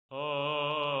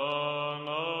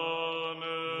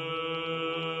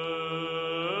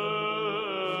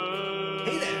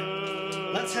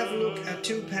let's have a look at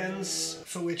two pens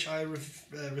for which I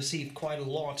received quite a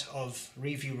lot of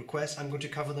review requests. I'm going to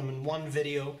cover them in one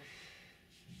video.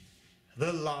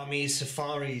 The Lamy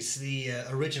Safaris, the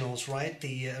originals, right?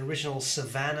 The original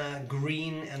Savannah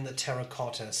green and the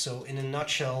Terracotta. So in a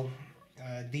nutshell,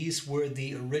 these were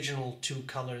the original two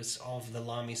colors of the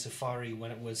Lamy Safari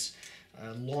when it was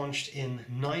launched in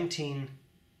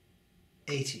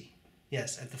 1980.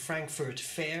 Yes, at the Frankfurt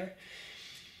Fair.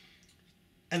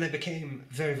 And they became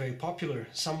very, very popular.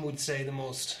 Some would say the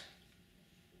most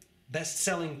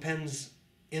best-selling pens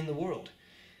in the world.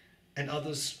 And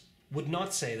others would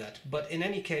not say that. But in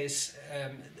any case,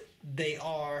 they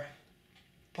are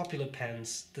popular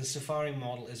pens. The Safari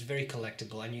model is very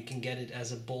collectible, and you can get it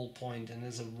as a ballpoint and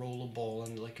as a roller ball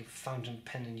and like a fountain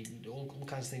pen and all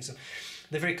kinds of things. So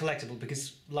they're very collectible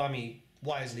because Lamy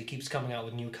wisely keeps coming out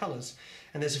with new colors.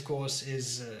 And this, of course,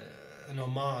 is an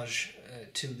homage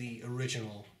to the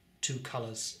original two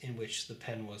colors in which the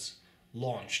pen was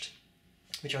launched,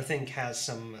 which I think has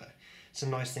some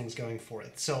nice things going for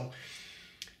it. So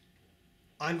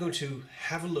I'm going to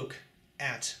have a look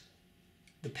at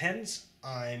the pens.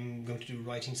 I'm going to do a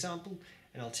writing sample,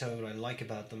 and I'll tell you what I like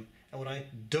about them and what I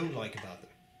don't like about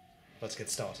them. Let's get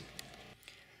started.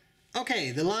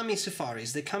 Okay, the Lamy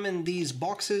Safaris, they come in these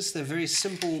boxes. They're very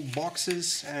simple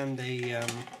boxes, and they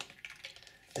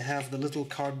have the little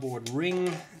cardboard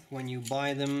ring. When you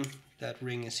buy them, that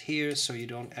ring is here, so you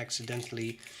don't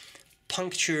accidentally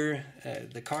puncture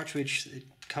the cartridge it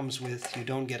comes with. You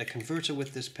don't get a converter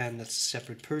with this pen, that's a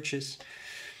separate purchase.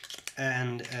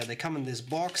 And they come in this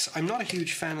box. I'm not a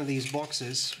huge fan of these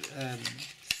boxes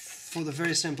for the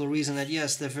very simple reason that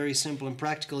yes, they're very simple and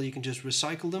practical. You can just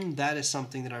recycle them. That is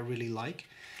something that I really like.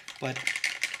 But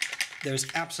there's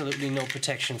absolutely no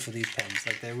protection for these pens.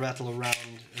 Like, they rattle around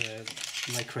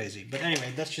like crazy. But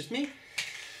anyway, that's just me.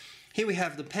 Here we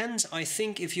have the pens. I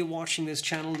think if you're watching this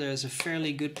channel, there's a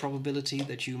fairly good probability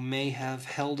that you may have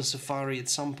held a Safari at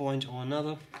some point or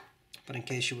another. But in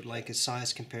case you would like a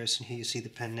size comparison, here you see the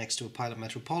pen next to a Pilot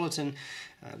Metropolitan,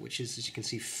 which is, as you can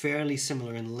see, fairly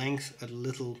similar in length, a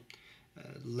little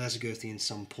less girthy in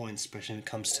some points, especially when it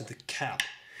comes to the cap.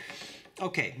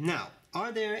 Okay, now,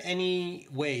 are there any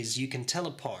ways you can tell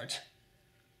apart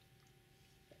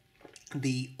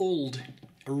the old,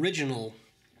 original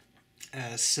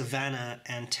Savannah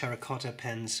and Terracotta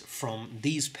pens from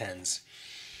these pens?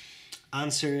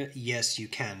 Answer, yes you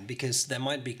can, because there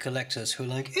might be collectors who are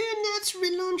like, oh no, it's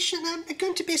relaunched and I'm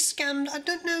going to be scammed, I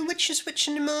don't know which is which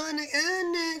anymore, and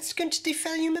oh no, it's going to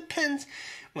devalue my pens.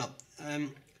 Well,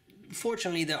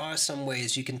 fortunately there are some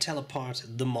ways you can tell apart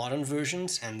the modern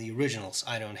versions and the originals.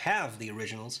 I don't have the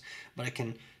originals, but I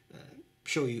can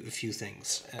show you a few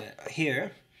things.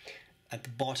 Here, at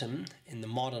the bottom, in the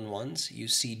modern ones, you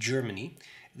see Germany.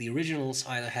 The originals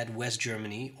either had West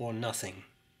Germany or nothing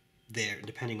there,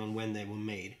 depending on when they were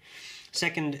made.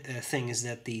 Second thing is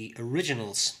that the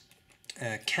originals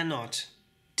cannot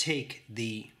take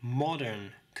the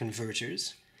modern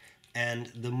converters, and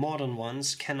the modern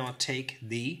ones cannot take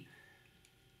the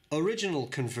original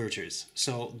converters.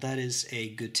 So that is a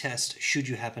good test should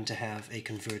you happen to have a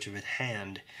converter at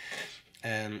hand.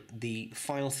 The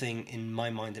final thing in my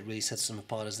mind that really sets them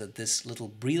apart is that this little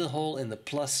breather hole in the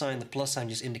plus sign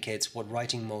just indicates what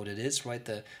writing mode it is, right?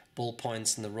 The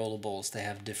ballpoints and the roller balls, they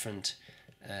have different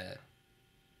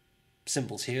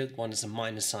symbols here. One is a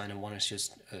minus sign and one is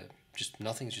just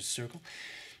nothing, it's just a circle.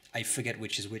 I forget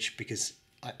which is which because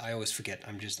I always forget.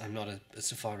 I'm not a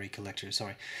Safari collector,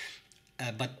 sorry.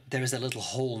 But there is that little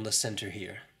hole in the center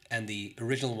here, and the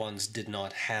original ones did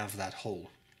not have that hole.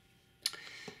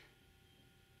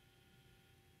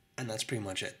 And that's pretty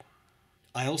much it.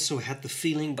 I also had the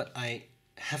feeling, but I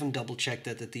haven't double checked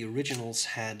that the originals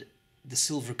had the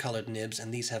silver colored nibs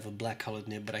and these have a black colored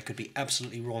nib, but I could be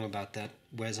absolutely wrong about that,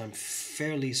 whereas I'm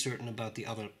fairly certain about the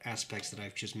other aspects that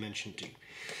I've just mentioned to you.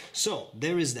 So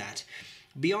there is that.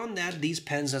 Beyond that, these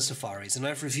pens are Safaris, and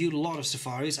I've reviewed a lot of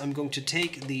Safaris. I'm going to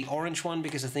take the orange one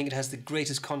because I think it has the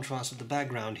greatest contrast with the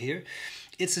background here.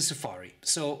 It's a Safari,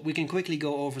 so we can quickly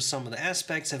go over some of the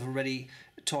aspects. I've already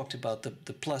talked about the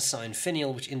plus sign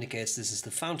finial, which indicates this is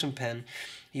the fountain pen.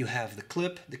 You have the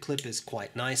clip. The clip is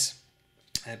quite nice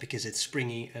because it's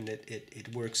springy and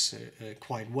it works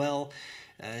quite well.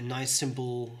 Nice,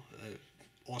 simple,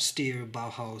 austere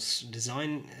Bauhaus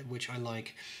design, which I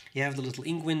like. You have the little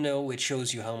ink window, which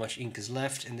shows you how much ink is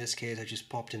left. In this case, I just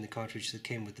popped in the cartridge that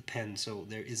came with the pen, so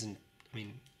there isn't, I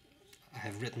mean, I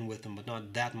have written with them, but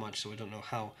not that much, so I don't know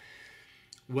how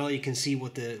well you can see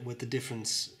what the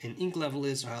difference in ink level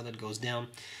is or how that goes down.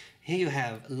 Here you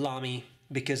have Lamy,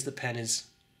 because the pen is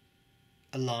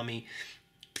a Lamy.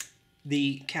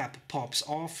 The cap pops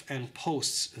off and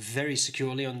posts very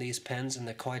securely on these pens, and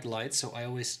they're quite light, so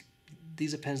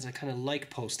these are pens that I kind of like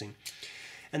posting.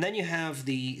 And then you have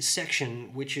the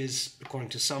section, which is, according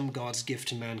to some, God's gift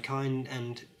to mankind,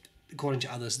 and according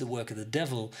to others, the work of the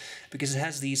devil, because it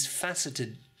has these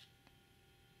faceted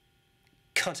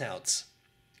cutouts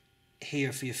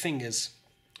here for your fingers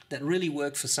that really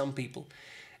work for some people,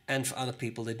 and for other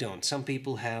people they don't. Some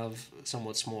people have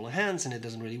somewhat smaller hands and it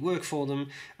doesn't really work for them.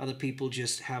 Other people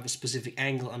just have a specific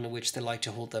angle under which they like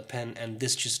to hold their pen, and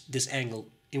this angle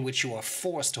in which you are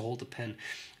forced to hold the pen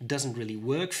doesn't really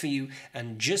work for you.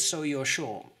 And just so you're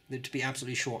sure, to be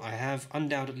absolutely sure, I have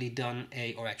undoubtedly done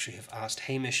or actually have asked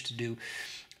Hamish to do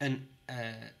a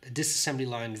disassembly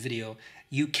line video.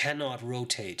 You cannot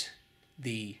rotate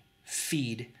the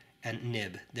feed and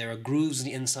nib. There are grooves in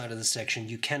the inside of the section.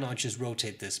 You cannot just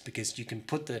rotate this, because you can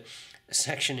put the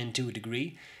section into a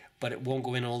degree, but it won't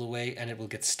go in all the way and it will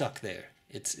get stuck there.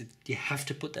 You have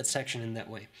to put that section in that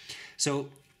way. So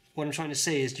what I'm trying to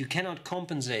say is you cannot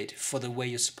compensate for the way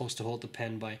you're supposed to hold the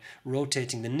pen by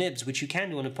rotating the nibs, which you can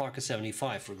do on a Parker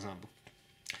 75, for example.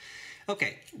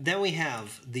 Okay, then we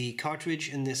have the cartridge.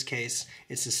 In this case,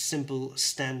 it's a simple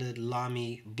standard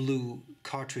Lamy blue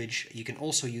cartridge. You can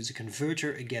also use a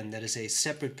converter. Again, that is a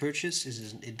separate purchase.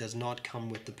 It does not come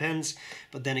with the pens.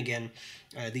 But then again,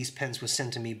 these pens were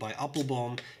sent to me by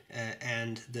Appelboom,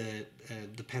 and the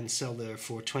pens sell there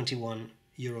for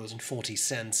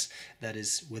 €21.40. That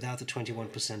is without the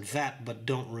 21% VAT. But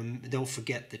don't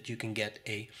forget that you can get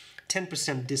a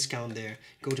 10% discount there.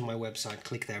 Go to my website,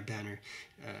 click their banner,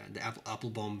 the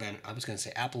Appelboom banner. I was going to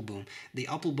say Appelboom. The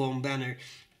Appelboom banner,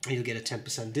 you'll get a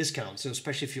 10% discount. So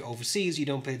especially if you're overseas, you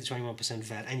don't pay the 21%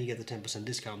 VAT and you get the 10%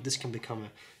 discount. This can become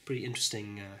a pretty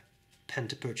interesting pen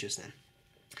to purchase then.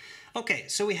 Okay,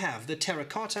 so we have the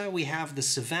Terracotta, we have the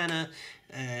Savannah.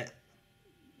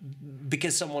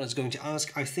 Because someone is going to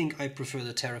ask, I think I prefer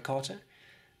the Terracotta.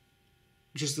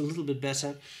 Just a little bit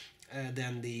better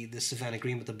than the Savannah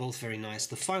Green, but they're both very nice.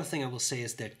 The final thing I will say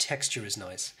is their texture is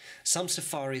nice. Some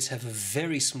Safaris have a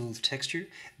very smooth texture.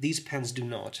 These pens do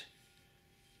not.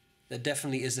 There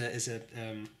definitely is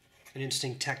an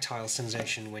interesting tactile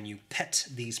sensation when you pet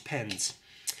these pens.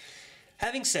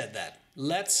 Having said that,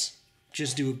 let's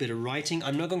just do a bit of writing.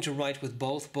 I'm not going to write with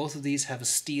both. Both of these have a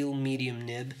steel medium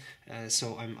nib,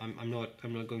 so I'm not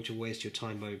going to waste your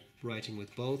time by writing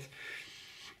with both.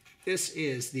 This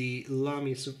is the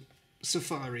Lamy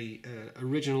Safari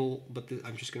original, but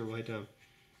I'm just going to write down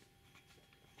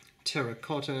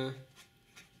Terracotta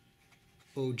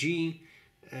OG,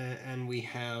 and we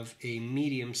have a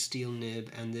medium steel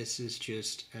nib, and this is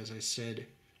just, as I said,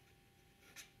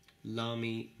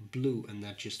 Lamy blue, and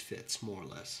that just fits more or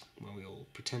less. Well, we all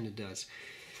pretend it does.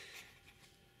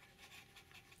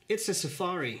 It's a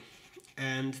Safari,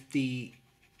 and the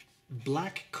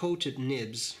black coated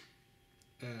nibs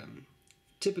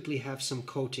typically have some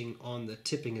coating on the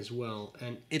tipping as well,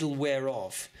 and it'll wear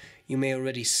off. You may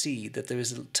already see that there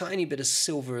is a tiny bit of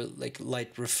silver, like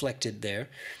light reflected there.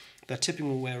 That tipping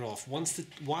will wear off.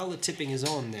 While the tipping is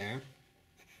on there,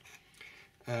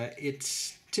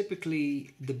 it's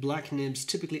typically, the black nibs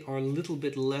typically are a little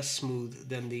bit less smooth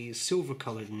than the silver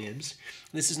colored nibs.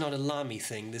 This is not a Lamy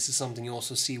thing. This is something you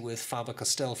also see with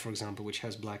Faber-Castell, for example, which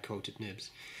has black coated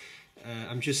nibs.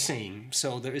 I'm just saying,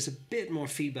 so there is a bit more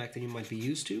feedback than you might be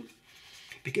used to,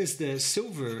 because the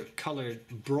silver colored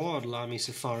broad Lamy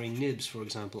Safari nibs, for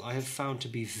example, I have found to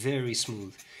be very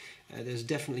smooth. There's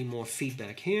definitely more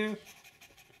feedback here.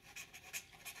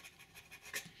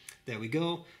 There we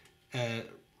go.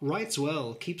 Writes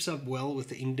well, keeps up well with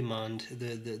the ink demand.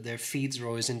 Their feeds are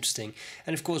always interesting.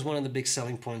 And of course, one of the big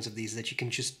selling points of these is that you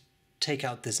can just take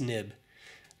out this nib.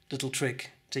 Little trick,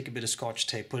 take a bit of Scotch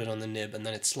tape, put it on the nib, and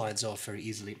then it slides off very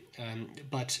easily.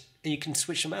 But you can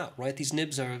switch them out, right? These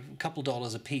nibs are a couple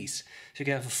dollars a piece. So you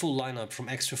can have a full lineup from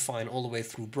extra fine all the way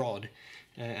through broad,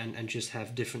 and just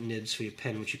have different nibs for your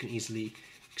pen, which you can easily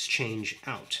exchange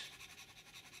out.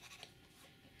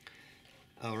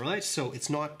 Alright, so it's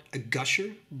not a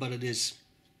gusher, but it is...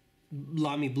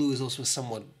 Lamy blue is also a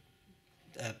somewhat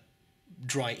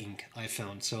dry ink, I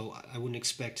found, so I wouldn't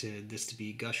expect this to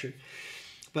be a gusher.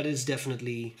 But it's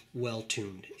definitely well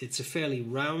tuned. It's a fairly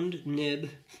round nib,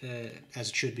 as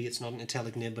it should be. It's not an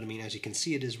italic nib, but I mean, as you can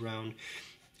see, it is round.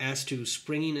 As to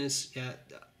springiness,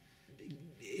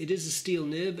 it is a steel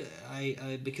nib,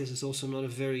 because it's also not a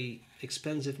very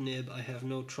expensive nib. I have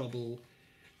no trouble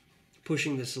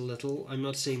pushing this a little. I'm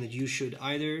not saying that you should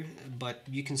either, but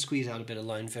you can squeeze out a bit of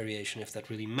line variation if that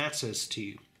really matters to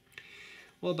you.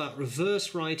 What about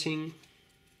reverse writing?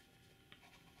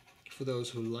 For those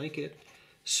who like it,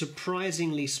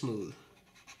 surprisingly smooth.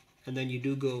 and then you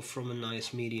do go from a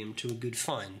nice medium to a good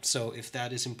fine. So if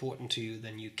that is important to you,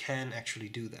 then you can actually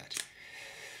do that.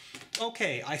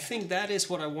 Okay, I think that is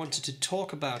what I wanted to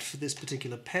talk about for this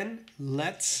particular pen.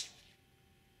 Let's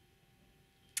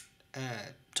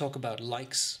talk about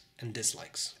likes and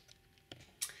dislikes.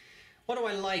 What do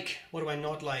I like, what do I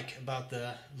not like about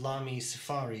the Lamy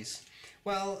Safaris?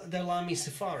 Well, they're Lamy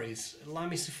Safaris.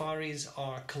 Lamy Safaris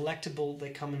are collectible, they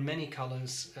come in many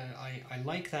colors. I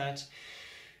like that.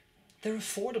 They're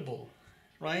affordable,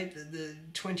 right? The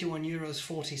 21 euros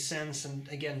 40 cents, and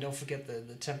again, don't forget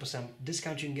the 10%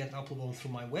 discount you can get Appelboom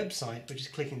through my website by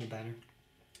just clicking the banner.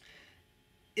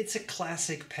 It's a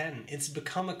classic pen. It's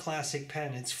become a classic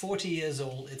pen. It's 40 years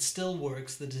old. It still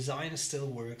works. The design still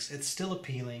works. It's still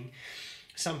appealing.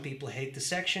 Some people hate the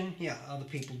section. Yeah, other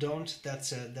people don't.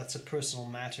 That's a personal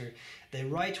matter. They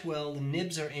write well. The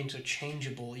nibs are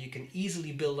interchangeable. You can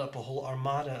easily build up a whole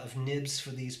armada of nibs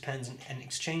for these pens and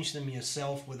exchange them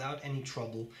yourself without any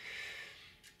trouble.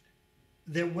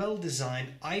 They're well designed.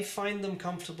 I find them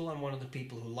comfortable. I'm one of the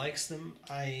people who likes them.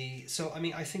 I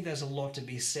think there's a lot to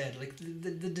be said. Like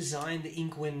the design, the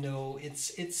ink window,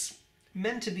 it's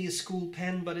meant to be a school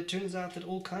pen, but it turns out that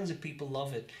all kinds of people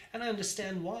love it. And I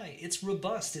understand why. It's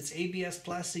robust. It's ABS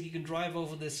plastic. You can drive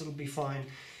over this. It'll be fine.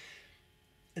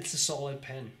 It's a solid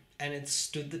pen. And it's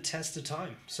stood the test of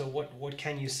time. So what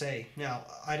can you say? Now,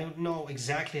 I don't know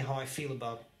exactly how I feel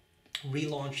about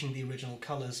relaunching the original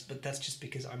colors, but that's just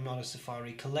because I'm not a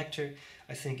Safari collector.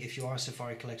 I think if you are a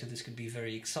Safari collector, this could be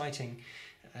very exciting.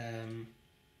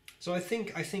 So I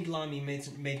think Lamy made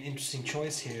an interesting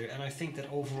choice here, and I think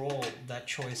that overall that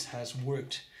choice has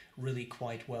worked really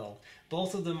quite well.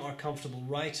 Both of them are comfortable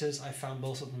writers. I found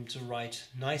both of them to write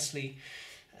nicely.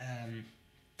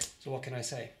 So what can I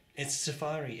say? It's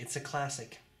Safari. It's a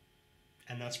classic.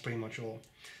 And that's pretty much all.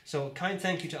 So kind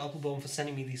thank you to Appelboom for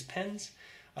sending me these pens.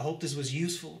 I hope this was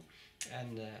useful,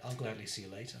 and I'll gladly see you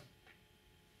later.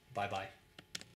 Bye-bye.